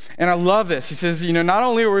 And I love this. He says, not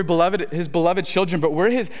only are we his beloved children, but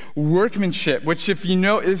we're his workmanship, which if you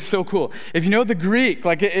know is so cool. If you know the Greek,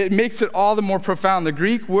 like it makes it all the more profound. The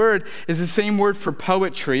Greek word is the same word for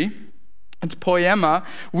poetry. It's poema.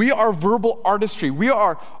 We are verbal artistry. We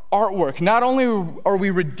are artwork. Not only are we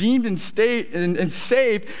redeemed and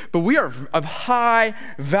saved, but we are of high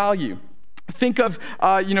value. Think of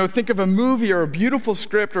a movie or a beautiful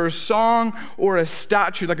script or a song or a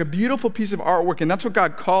statue, like a beautiful piece of artwork, and that's what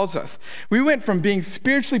God calls us. We went from being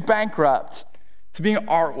spiritually bankrupt to being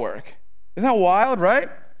artwork. Isn't that wild, right?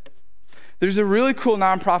 There's a really cool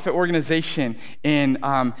nonprofit organization in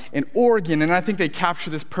Oregon, and I think they capture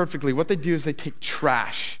this perfectly. What they do is they take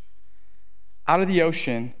trash out of the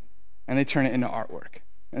ocean and they turn it into artwork.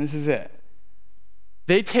 And this is it.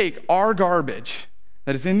 They take our garbage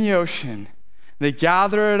that is in the ocean, they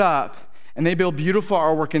gather it up, and they build beautiful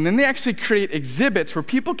artwork. And then they actually create exhibits where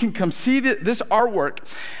people can come see this artwork.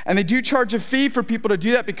 And they do charge a fee for people to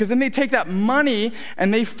do that, because then they take that money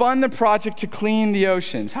and they fund the project to clean the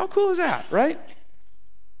oceans. How cool is that, right?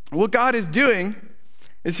 What God is doing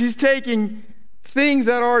is he's taking things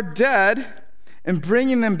that are dead and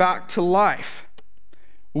bringing them back to life.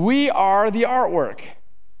 We are the artwork.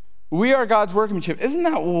 We are God's workmanship. Isn't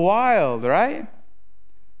that wild, right?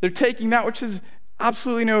 They're taking that which is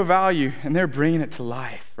absolutely no value and they're bringing it to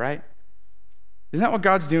life, right? Isn't that what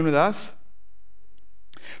God's doing with us?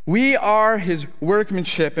 We are his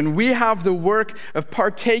workmanship, and we have the work of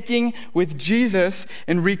partaking with Jesus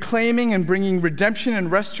and reclaiming and bringing redemption and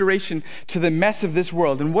restoration to the mess of this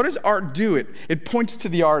world. And what does art do? It points to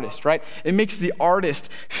the artist, right? It makes the artist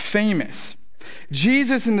famous.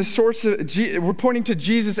 Jesus and the source of, we're pointing to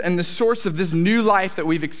Jesus and the source of this new life that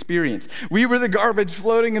we've experienced. We were the garbage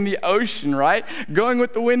floating in the ocean, right? Going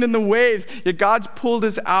with the wind and the waves. Yet God's pulled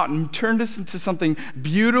us out and turned us into something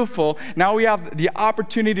beautiful. Now we have the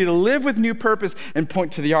opportunity to live with new purpose and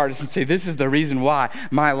point to the artist and say, this is the reason why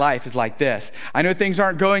my life is like this. I know things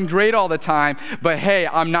aren't going great all the time, but hey,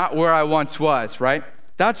 I'm not where I once was, right?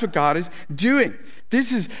 That's what God is doing.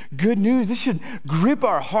 This is good news. This should grip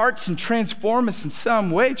our hearts and transform us in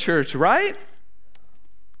some way, church, right?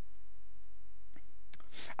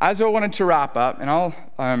 As I wanted to wrap up, and I'll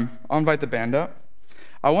invite the band up,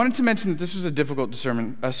 I wanted to mention that this was a difficult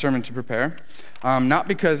sermon to prepare. Not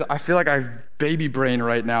because I feel like I have baby brain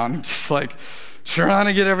right now, and I'm just like trying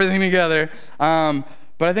to get everything together.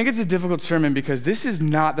 But I think it's a difficult sermon because this is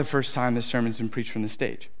not the first time this sermon's been preached from the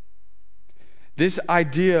stage. This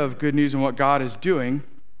idea of good news and what God is doing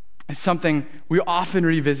is something we often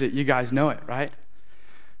revisit. You guys know it, right?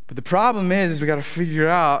 But the problem is we got to figure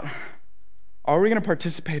out, are we going to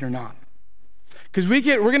participate or not? Because we're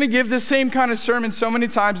going to give this same kind of sermon so many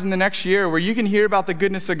times in the next year where you can hear about the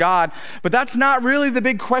goodness of God, but that's not really the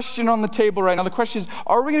big question on the table right now. The question is,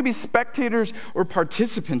 are we going to be spectators or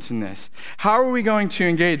participants in this? How are we going to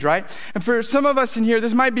engage, right? And for some of us in here,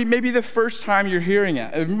 this might be maybe the first time you're hearing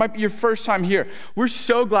it. It might be your first time here. We're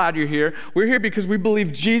so glad you're here. We're here because we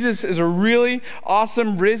believe Jesus is a really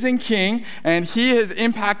awesome risen King, and he has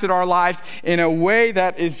impacted our lives in a way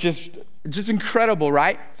that is just incredible,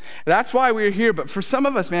 right? That's why we're here. But for some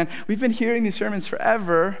of us, man, we've been hearing these sermons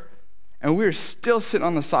forever, and we're still sitting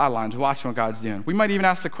on the sidelines watching what God's doing. We might even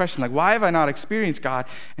ask the question, like, why have I not experienced God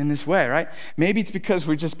in this way, right? Maybe it's because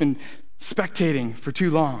we've just been spectating for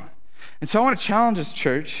too long. And so I want to challenge this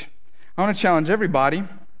church. I want to challenge everybody.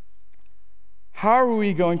 How are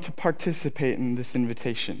we going to participate in this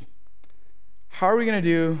invitation? What are we going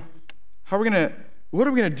to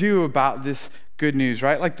do about this good news,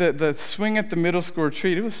 right? Like the swing at the middle school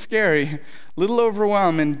retreat, it was scary, a little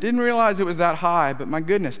overwhelming, didn't realize it was that high, but my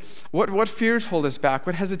goodness, what fears hold us back?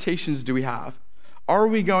 What hesitations do we have? Are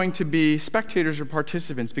we going to be spectators or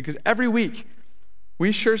participants? Because every week,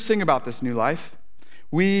 we sure sing about this new life.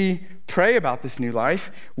 We pray about this new life.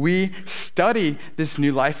 We study this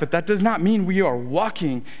new life, but that does not mean we are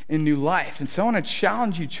walking in new life. And so I want to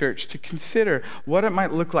challenge you, church, to consider what it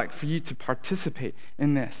might look like for you to participate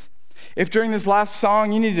in this. If during this last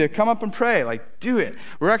song you need to come up and pray, like, do it.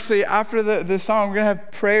 We're actually, after the song, we're going to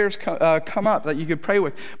have prayers come up that you could pray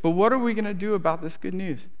with. But what are we going to do about this good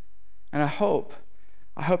news? And I hope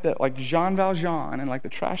that like Jean Valjean and like the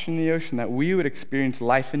trash in the ocean, that we would experience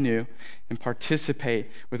life anew and participate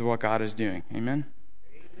with what God is doing. Amen?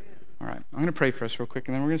 All right, I'm going to pray for us real quick,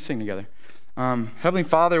 and then we're going to sing together. Heavenly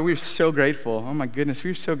Father, we're so grateful. Oh my goodness,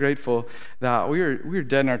 we're so grateful that we were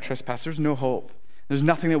dead in our trespass. There's no hope. There's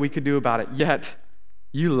nothing that we could do about it. Yet,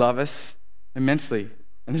 you love us immensely.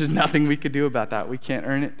 And there's nothing we could do about that. We can't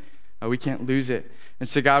earn it. We can't lose it. And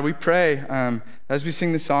so, God, we pray as we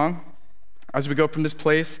sing this song, as we go from this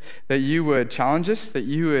place, that you would challenge us, that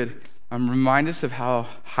you would remind us of how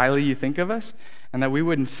highly you think of us, and that we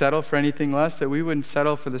wouldn't settle for anything less, that we wouldn't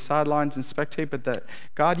settle for the sidelines and spectate, but that,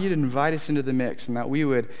 God, you'd invite us into the mix, and that we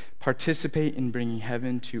would participate in bringing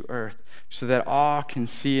heaven to earth so that all can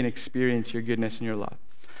see and experience your goodness and your love.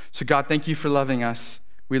 So, God, thank you for loving us.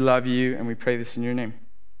 We love you, and we pray this in your name.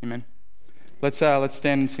 Amen. Let's stand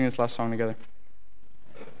and sing this last song together.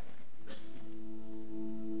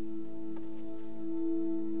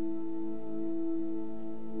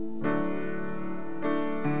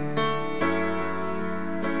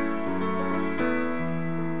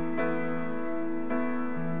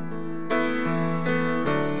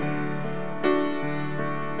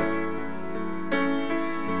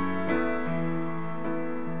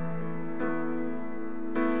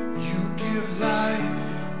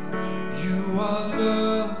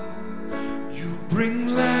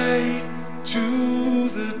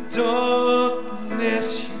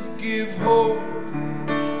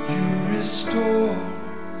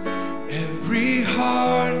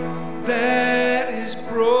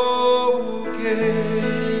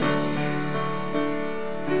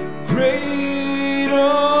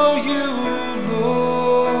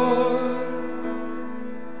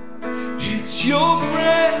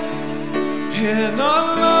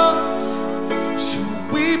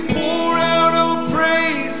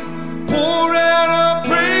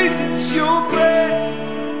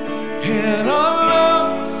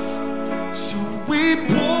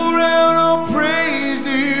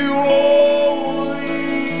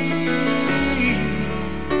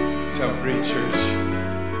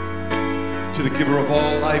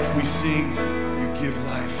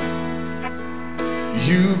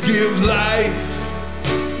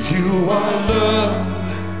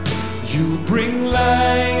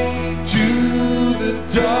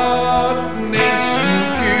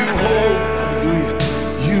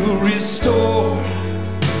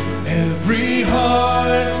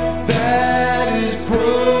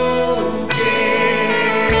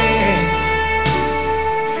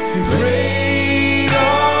 Great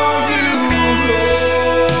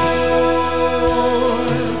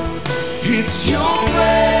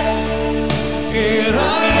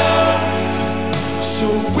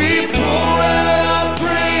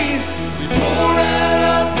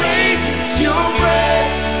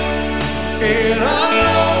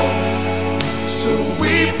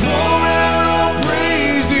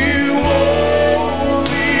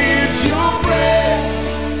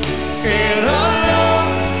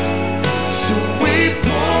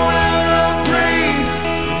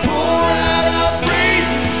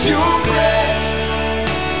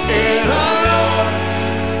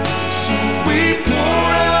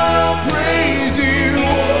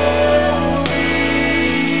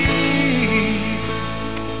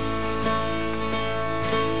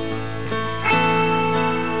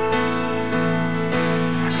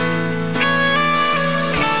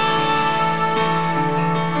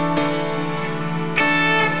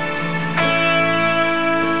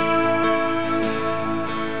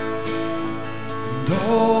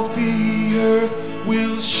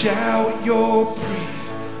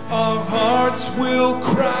will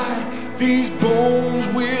cry, these bones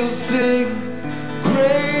will sing.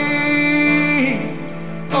 Great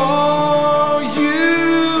are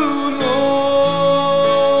you,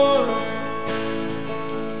 Lord.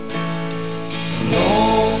 And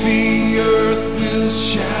all the earth will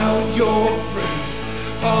shout your praise.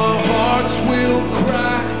 Our hearts will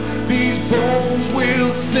cry, these bones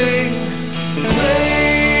will sing. Great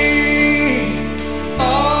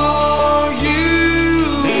are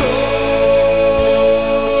you, Lord.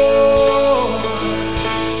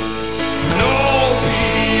 And all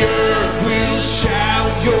the earth will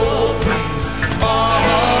shout your praise. Our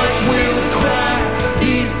hearts will cry,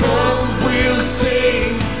 these bones will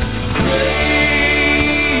sing. Great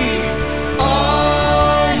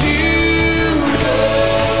are you, Lord.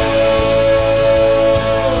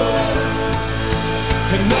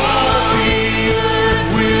 And all the earth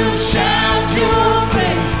will shout your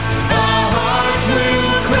praise. Our hearts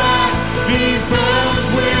will cry, these bones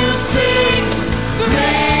will sing.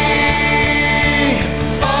 Great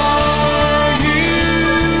are you,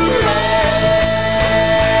 Lord.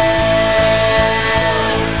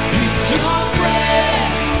 It's your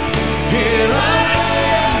breath in our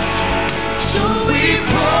lungs, so we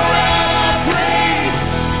pour out our praise,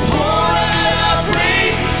 pour out our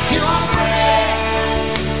praise. It's your breath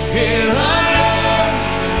in our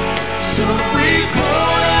lungs, so we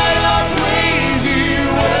pour out our praise. You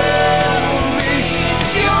only,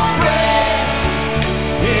 it's your breath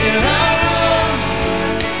in our lungs,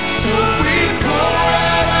 so we pour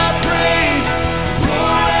out our praise,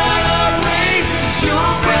 pour out our praise. It's your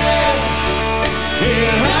breath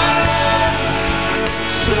in our lungs,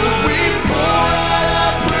 so we pour out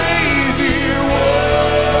our praise. You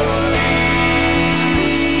only.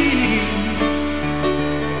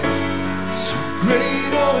 So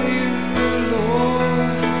great are you,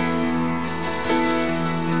 Lord.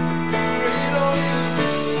 Great are you.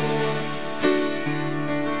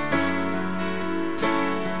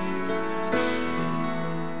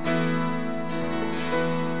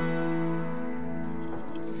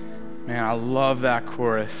 Man, I love that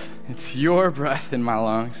chorus. It's your breath in my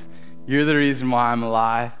lungs. You're the reason why I'm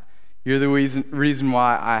alive. You're the reason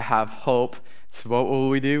why I have hope. So what will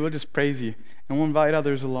we do? We'll just praise you, and we'll invite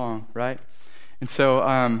others along, right? And so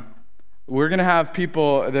we're going to have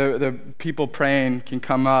people, the people praying can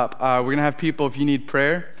come up. We're going to have people, if you need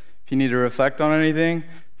prayer, if you need to reflect on anything,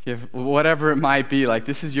 if whatever it might be, like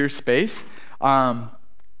this is your space.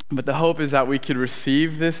 But the hope is that we could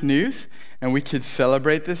receive this news and we could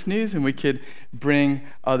celebrate this news and we could bring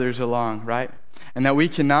others along, right? And that we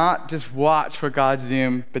cannot just watch what God's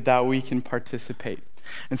doing, but that we can participate.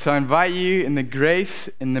 And so I invite you in the grace,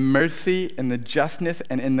 in the mercy, in the justness,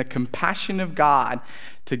 and in the compassion of God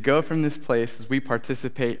to go from this place as we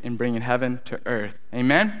participate in bringing heaven to earth.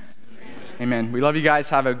 Amen? Amen. We love you guys.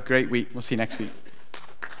 Have a great week. We'll see you next week.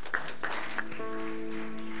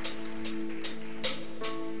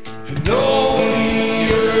 And all